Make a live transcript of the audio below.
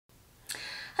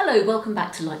Hello, welcome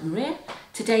back to Like Maria.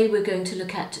 Today we're going to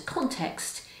look at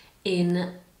context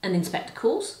in an inspector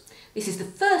course. This is the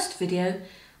first video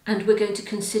and we're going to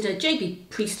consider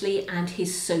J.B.Priestley and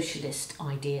his socialist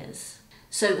ideas.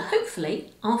 So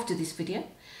hopefully after this video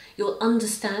you'll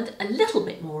understand a little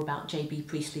bit more about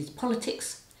J.B.Priestley's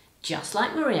politics, just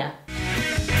like Maria.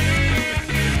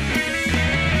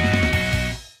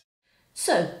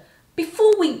 So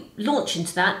before we launch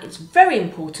into that, it's very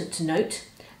important to note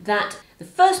that the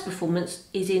first performance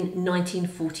is in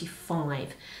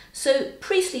 1945. So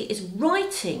Priestley is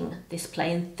writing this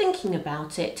play and thinking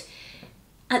about it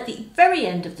at the very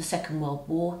end of the Second World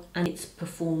War, and it's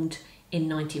performed in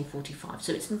 1945.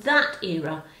 So it's that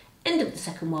era, end of the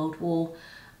Second World War,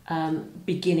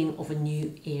 beginning of a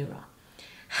new era.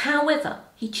 However,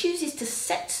 he chooses to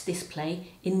set this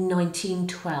play in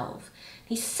 1912.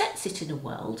 He sets it in a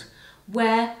world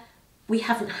where we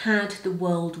haven't had the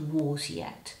world wars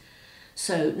yet.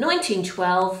 So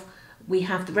 1912, we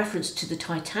have the reference to the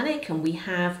Titanic and we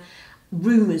have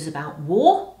rumours about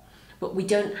war, but we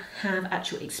don't have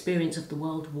actual experience of the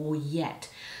World War yet.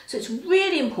 So it's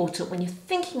really important when you're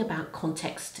thinking about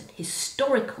context and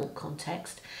historical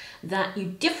context that you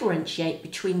differentiate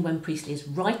between when Priestley is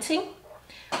writing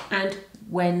and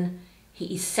when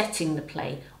he is setting the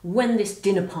play, when this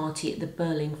dinner party at the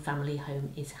Berling family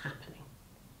home is happening.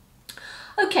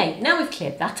 Okay, now we've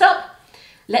cleared that up,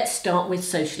 let's start with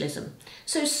socialism.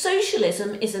 So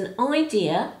socialism is an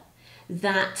idea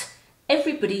that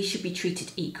everybody should be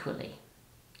treated equally.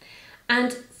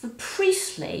 And for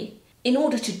Priestley, in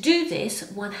order to do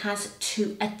this, one has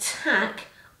to attack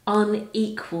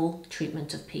unequal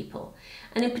treatment of people,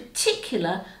 and in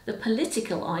particular, the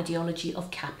political ideology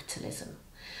of capitalism.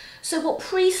 So what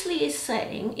Priestley is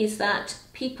saying is that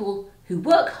people who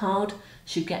work hard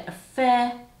should get a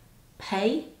fair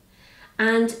pay,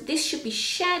 and this should be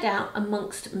shared out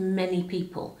amongst many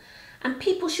people, and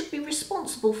people should be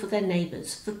responsible for their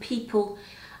neighbours, for people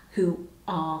who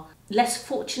are less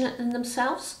fortunate than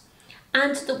themselves,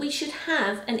 and that we should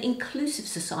have an inclusive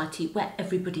society where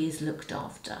everybody is looked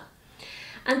after.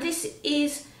 And this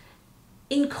is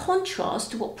in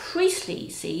contrast to what Priestley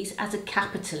sees as a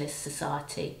capitalist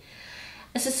society,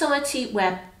 a society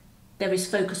where there is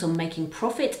focus on making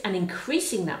profit and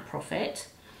increasing that profit.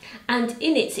 And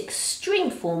in its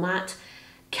extreme format,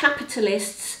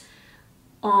 capitalists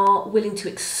are willing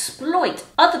to exploit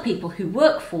other people who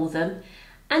work for them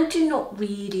and do not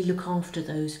really look after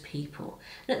those people.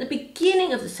 And at the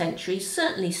beginning of the century,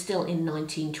 certainly still in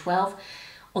 1912,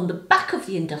 on the back of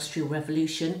the Industrial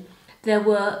Revolution, there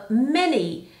were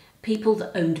many people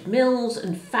that owned mills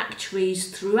and factories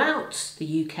throughout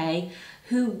the UK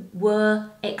who were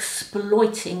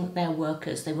exploiting their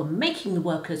workers. They were making the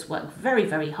workers work very,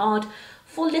 very hard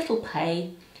for little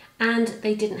pay, and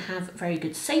they didn't have very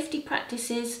good safety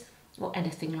practices or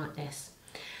anything like this.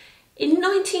 In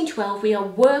 1912, we are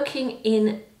working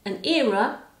in an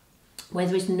era where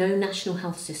there is no national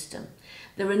health system.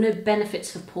 There are no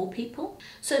benefits for poor people.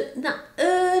 So in that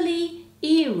early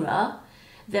era,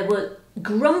 there were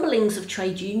grumblings of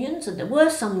trade unions, and there were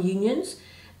some unions.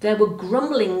 There were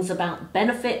grumblings about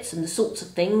benefits and the sorts of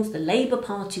things. The Labour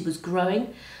Party was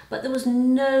growing, but there was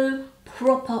no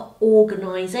proper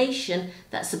organisation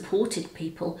that supported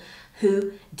people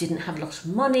who didn't have a lot of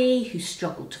money, who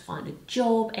struggled to find a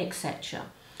job, etc.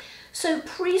 So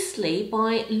Priestley,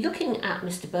 by looking at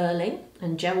Mr. Berling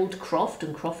and Gerald Croft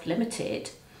and Croft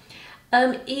Limited,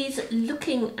 is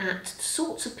looking at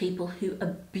sorts of people who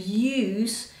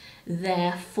abuse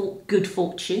their good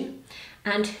fortune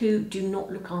and who do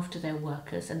not look after their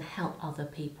workers and help other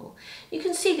people. You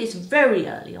can see this very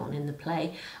early on in the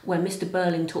play where Mr.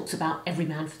 Berling talks about every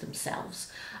man for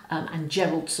themselves, and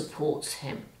Gerald supports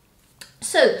him.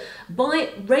 So by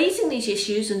raising these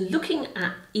issues and looking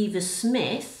at Eva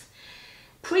Smith,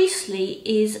 Priestley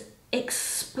is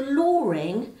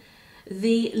exploring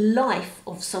the life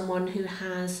of someone who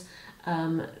has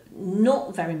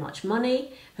not very much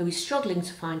money, who is struggling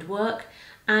to find work,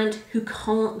 and who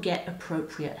can't get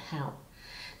appropriate help.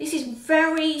 This is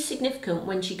very significant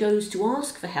when she goes to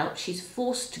ask for help. She's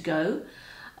forced to go,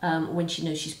 when she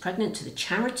knows she's pregnant, to the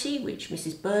charity which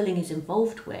Mrs. Berling is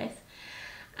involved with.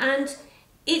 And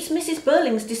it's Mrs.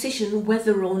 Berling's decision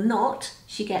whether or not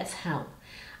she gets help.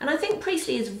 And I think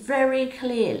Priestley is very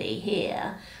clearly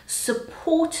here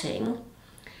supporting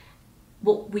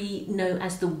what we know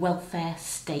as the welfare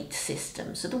state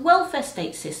system. So the welfare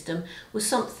state system was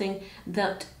something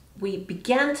that we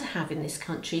began to have in this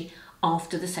country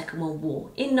after the Second World War.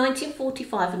 In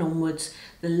 1945 and onwards,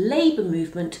 the labour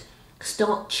movement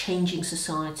start changing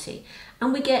society,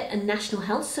 And we get a national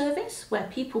health service where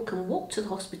people can walk to the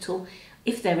hospital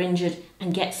if they're injured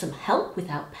and get some help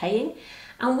without paying.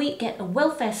 And we get a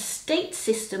welfare state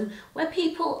system where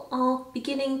people are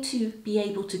beginning to be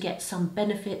able to get some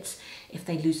benefits if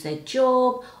they lose their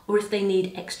job or if they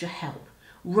need extra help,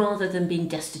 rather than being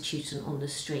destitute and on the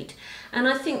street. And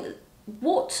I think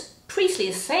what Priestley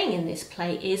is saying in this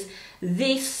play is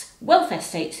this welfare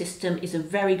state system is a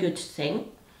very good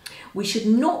thing. We should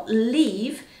not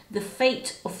leave the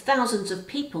fate of thousands of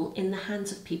people in the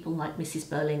hands of people like Mrs.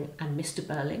 Burling and Mr.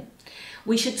 Burling.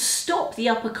 We should stop the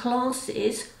upper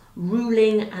classes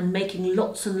ruling and making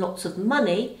lots and lots of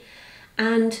money,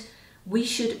 and we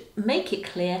should make it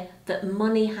clear that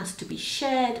money has to be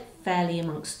shared fairly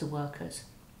amongst the workers.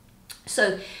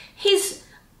 So his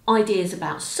ideas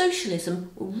about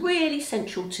socialism were really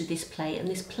central to this play, and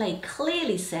this play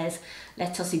clearly says,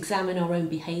 let us examine our own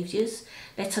behaviours,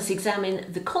 let us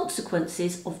examine the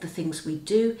consequences of the things we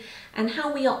do and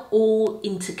how we are all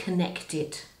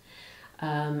interconnected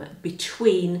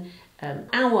between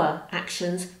our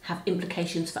actions have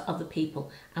implications for other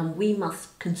people, and we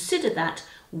must consider that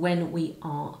when we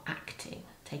are acting,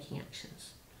 taking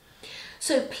actions.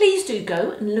 So please do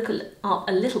go and look up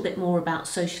a little bit more about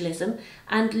socialism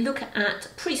and look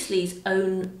at Priestley's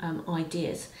own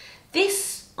ideas.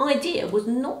 This idea was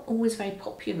not always very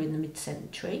popular in the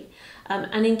mid-century,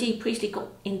 and indeed Priestley got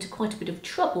into quite a bit of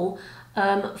trouble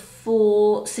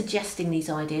for suggesting these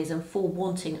ideas and for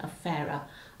wanting a fairer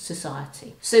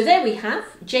society. So there we have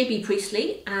J.B.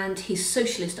 Priestley and his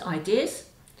socialist ideas.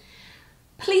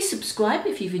 Please subscribe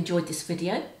if you've enjoyed this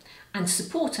video and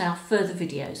support our further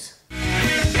videos.